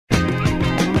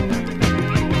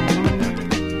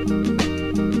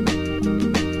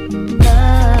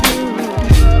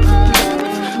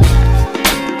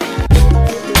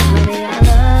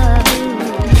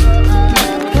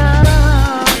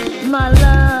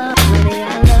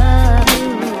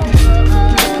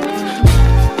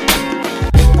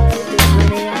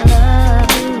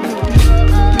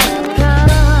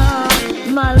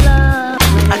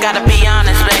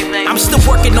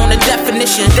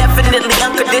condition. Definitely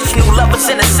unconditional, love us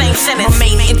in the same sentence. My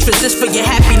main interest is for your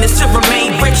happiness to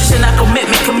remain righteous. And our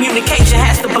commitment, communication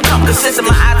has to become consistent.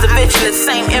 My eyes are vision, the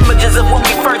same images of when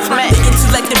we first met. The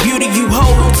intellect, the beauty you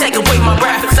hold, take away my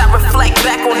graphics. I reflect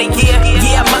back on the year.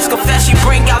 Yeah, I must confess, you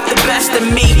bring out the best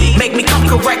in me. Make me come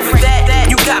correct for that.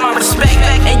 You got my respect,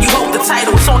 and you hold the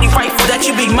title. It's only rightful that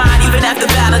you be mine, even after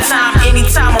Valentine.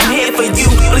 Anytime I'm here for you,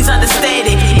 please understand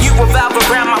it. You revolve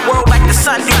around my world like the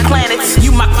sun do planets.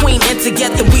 You my queen, and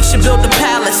together we should build a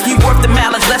palace. You worth the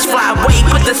malice, let's fly away.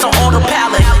 Put this on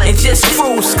autopilot and just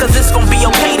cruise, cause it's gonna be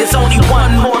okay. There's only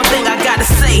one more thing I gotta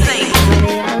say.